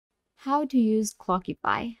How to use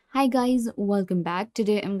Clockify. Hi guys, welcome back.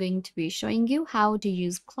 Today I'm going to be showing you how to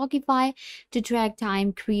use Clockify to track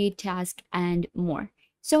time, create tasks, and more.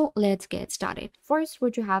 So let's get started. First,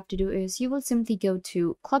 what you have to do is you will simply go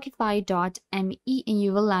to clockify.me and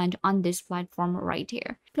you will land on this platform right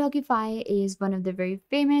here. Clockify is one of the very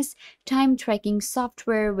famous time tracking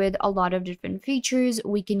software with a lot of different features.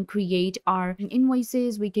 We can create our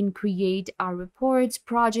invoices, we can create our reports,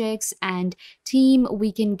 projects, and team.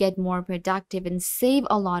 We can get more productive and save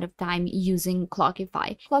a lot of time using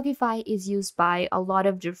Clockify. Clockify is used by a lot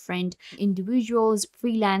of different individuals,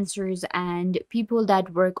 freelancers, and people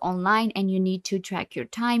that work online, and you need to track your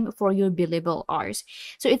time for your billable hours.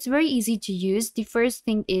 So it's very easy to use. The first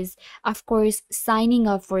thing is, of course, signing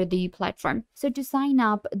up for the platform. So to sign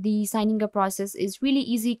up, the signing up process is really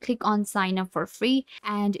easy. Click on sign up for free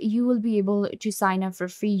and you will be able to sign up for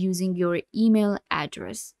free using your email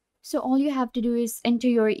address. So all you have to do is enter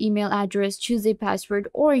your email address, choose a password,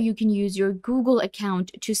 or you can use your Google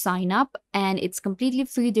account to sign up, and it's completely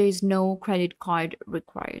free. There is no credit card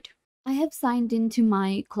required. I have signed into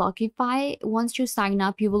my Clockify. Once you sign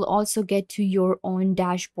up, you will also get to your own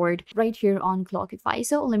dashboard right here on Clockify.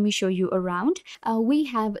 So let me show you around. We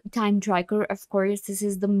have time tracker. Of course, this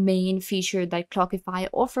is the main feature that Clockify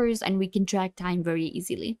offers, and we can track time very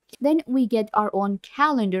easily. Then we get our own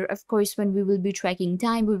calendar. Of course, when we will be tracking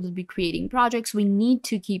time, we will be creating projects. We need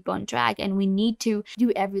to keep on track and we need to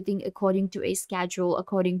do everything according to a schedule,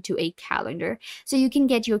 according to a calendar. So you can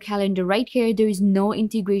get your calendar right here. There is no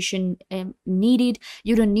integration needed.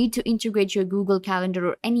 You don't need to integrate your Google Calendar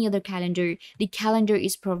or any other calendar. The calendar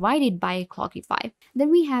is provided by Clockify. Then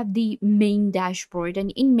we have the main dashboard,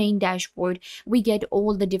 and in main dashboard we get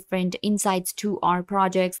all the different insights to our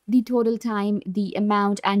projects, the total time, the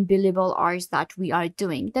amount, and billable hours that we are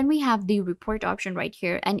doing. Then we have the report option right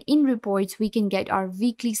here, and in reports we can get our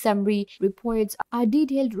weekly summary reports, our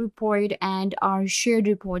detailed report, and our shared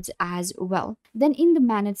reports as well. Then in the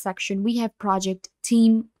manage section we have project,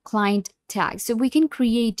 team, client, tags. So we can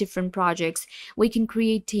create different projects, we can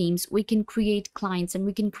create teams, we can create clients, and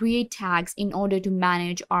we can create tags in order to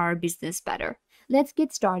manage our business better. Let's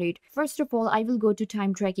get started. First of all, I will go to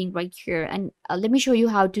time tracking right here, and let me show you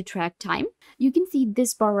how to track time. You can see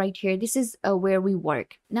this bar right here. This is where we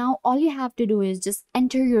work. Now, all you have to do is just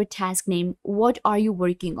enter your task name. What are you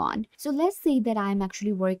working on? So let's say that I'm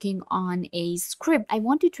actually working on a script. I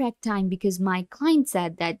want to track time because my client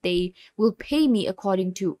said that they will pay me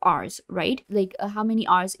according to hours, right? Like how many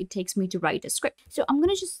hours it takes me to write a script. So I'm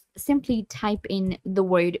going to just simply type in the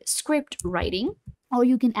word script writing, or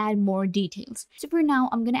you can add more details. So for now,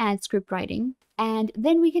 I'm going to add script writing. And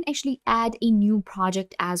then we can actually add a new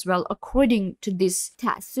project as well according to this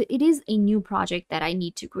task. So it is a new project that I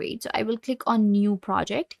need to create. So I will click on new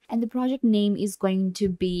project, and the project name is going to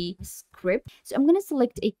be script. So I'm going to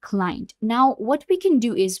select a client. Now what we can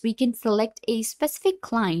do is we can select a specific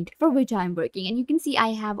client for which I'm working. And you can see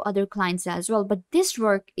I have other clients as well, but this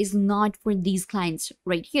work is not for these clients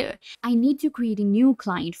right here. I need to create a new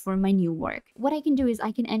client for my new work. What I can do is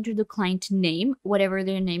I can enter the client name, whatever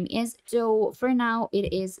their name is. So for now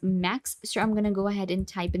it is Max. So I'm going to go ahead and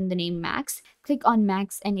type in the name Max. Click on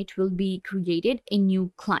Max and it will be created a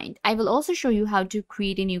new client. I will also show you how to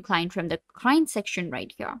create a new client from the client section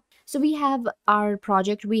right here. So we have our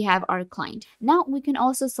project, we have our client. Now we can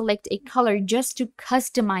also select a color just to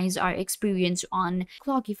customize our experience on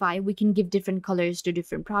Clockify. We can give different colors to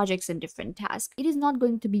different projects and different tasks. It is not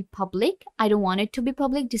going to be public. I don't want it to be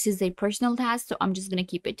public. This is a personal task, so I'm just going to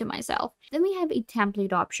keep it to myself. Then we have a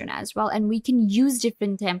template option as well, and we can use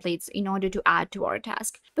different templates in order to add to our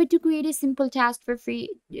task. But to create a simple task for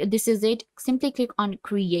free, this is it. Simply click on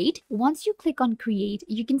create. Once you click on create,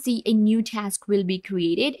 you can see a new task will be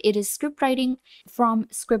created. It is script writing from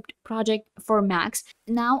script project for Max.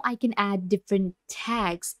 Now I can add different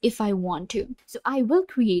tags if I want to. So I will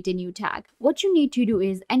create a new tag. What you need to do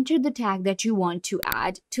is enter the tag that you want to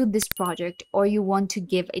add to this project, or you want to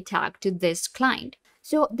give a tag to this client.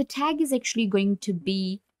 So the tag is actually going to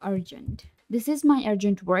be urgent. This is my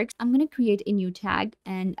urgent work. I'm going to create a new tag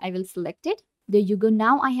and I will select it. There you go.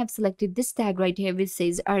 Now I have selected this tag right here which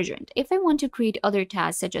says urgent. If I want to create other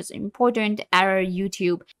tags such as important, error,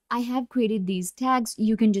 YouTube, I have created these tags.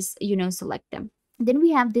 You can just, select them. Then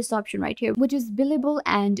we have this option right here, which is billable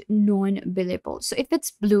and non-billable. So if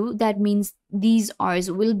it's blue, that means these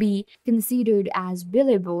hours will be considered as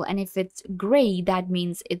billable, and if it's gray, that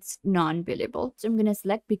means it's non-billable. So I'm going to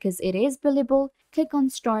select because it is billable, click on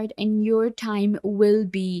start, and your time will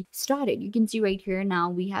be started. You can see right here now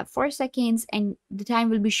we have 4 seconds, and the time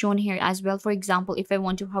will be shown here as well. For example, if I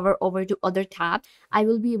want to hover over to other tab, I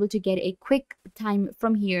will be able to get a quick time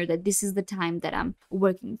from here that this is the time that I'm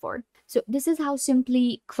working for. So this is how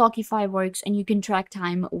simply Clockify works, and you can track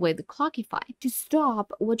time with Clockify. To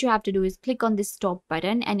stop, what you have to do is click on this stop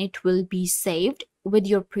button, and it will be saved with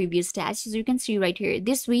your previous tasks. So you can see right here,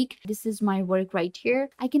 this week, this is my work right here.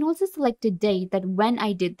 I can also select a date that when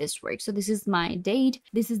I did this work. So this is my date,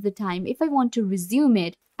 this is the time. If I want to resume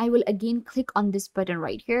it, I will again click on this button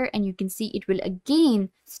right here, and you can see it will again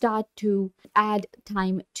start to add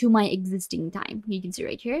time to my existing time. You can see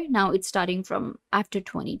right here, now it's starting from after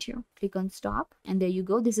 22. Click on stop, and there you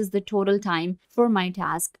go. This is the total time for my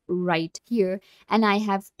task right here. And I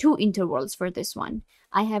have 2 intervals for this one.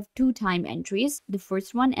 I have 2 time entries, the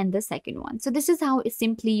first one and the second one. So this is how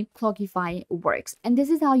simply Clockify works, and this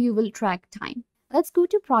is how you will track time. Let's go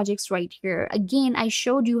to projects right here. Again, I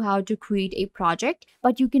showed you how to create a project,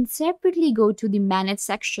 but you can separately go to the manage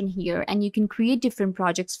section here, and you can create different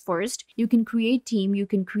projects first. You can create team, you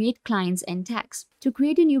can create clients and tags. To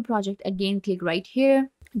create a new project, again, click right here,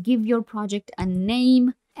 give your project a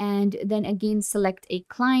name, and then again select a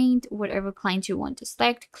client, whatever client you want to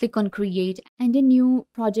select, click on create, and a new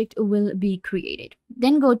project will be created.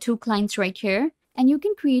 Then go to clients right here, and you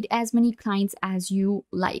can create as many clients as you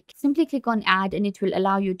like. Simply click on add, and it will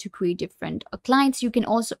allow you to create different clients. You can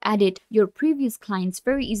also edit your previous clients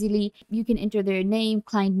very easily. You can enter their name,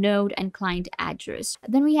 client node, and client address.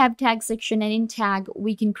 Then we have tag section, and in tag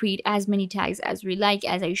we can create as many tags as we like,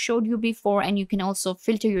 as I showed you before, and you can also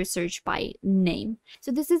filter your search by name.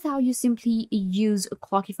 So this is how you simply use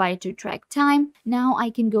Clockify to track time. Now I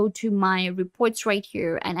can go to my reports right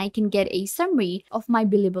here, and I can get a summary of my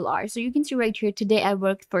billable hours. So you can see right here, today I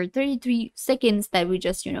worked for 33 seconds that we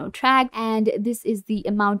just, tracked, and this is the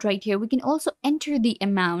amount right here. We can also enter the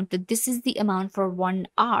amount, that this is the amount for 1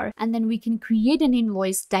 hour, and then we can create an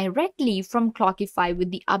invoice directly from Clockify with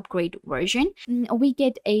the upgrade version. We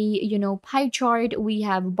get a, pie chart, we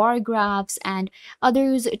have bar graphs and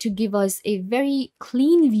others to give us a very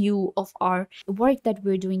clean view of our work that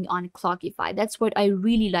we're doing on Clockify. That's what I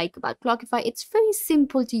really like about Clockify. It's very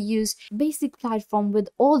simple to use, basic platform with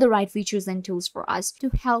all the right features and tools for us to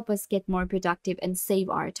help us get more productive and save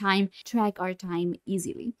our time, track our time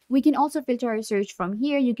easily. We can also filter our search from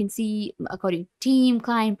here. You can see according to team,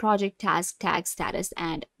 client, project, task, tag, status,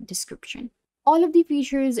 and description. All of the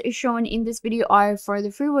features shown in this video are for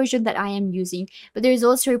the free version that I am using, but there is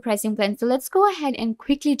also a pricing plan. So let's go ahead and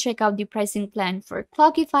quickly check out the pricing plan for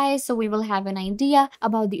Clockify, so we will have an idea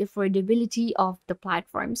about the affordability of the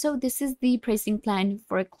platform. So this is the pricing plan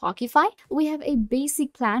for Clockify. We have a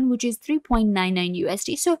basic plan, which is 3.99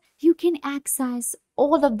 USD. So you can access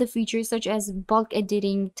all of the features such as bulk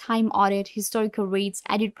editing, time audit, historical rates,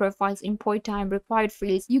 edit profiles, import time, required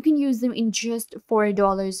fields. You can use them in just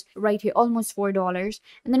 $4 right here, almost $4.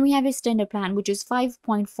 And then we have a standard plan, which is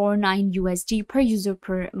 5.49 USD per user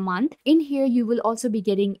per month. In here, you will also be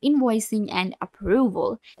getting invoicing and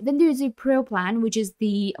approval. Then there is a pro plan, which is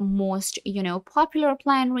the most, popular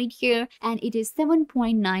plan right here, and it is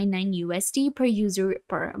 7.99 USD per user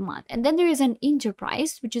per month. And then there is an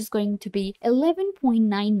enterprise, which is going to be 11.99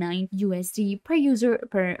 USD per user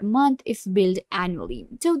per month if billed annually.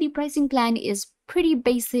 So the pricing plan is pretty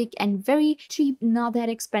basic and very cheap, not that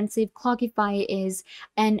expensive. Clockify is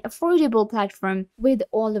an affordable platform with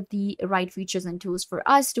all of the right features and tools for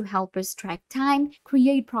us to help us track time,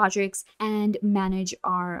 create projects, and manage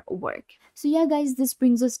our work. So yeah guys, this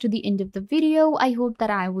brings us to the end of the video. I hope that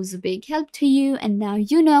I was a big help to you, and now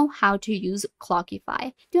you know how to use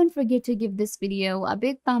Clockify. Don't forget to give this video a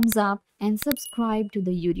big thumbs up and subscribe to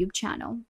the YouTube channel.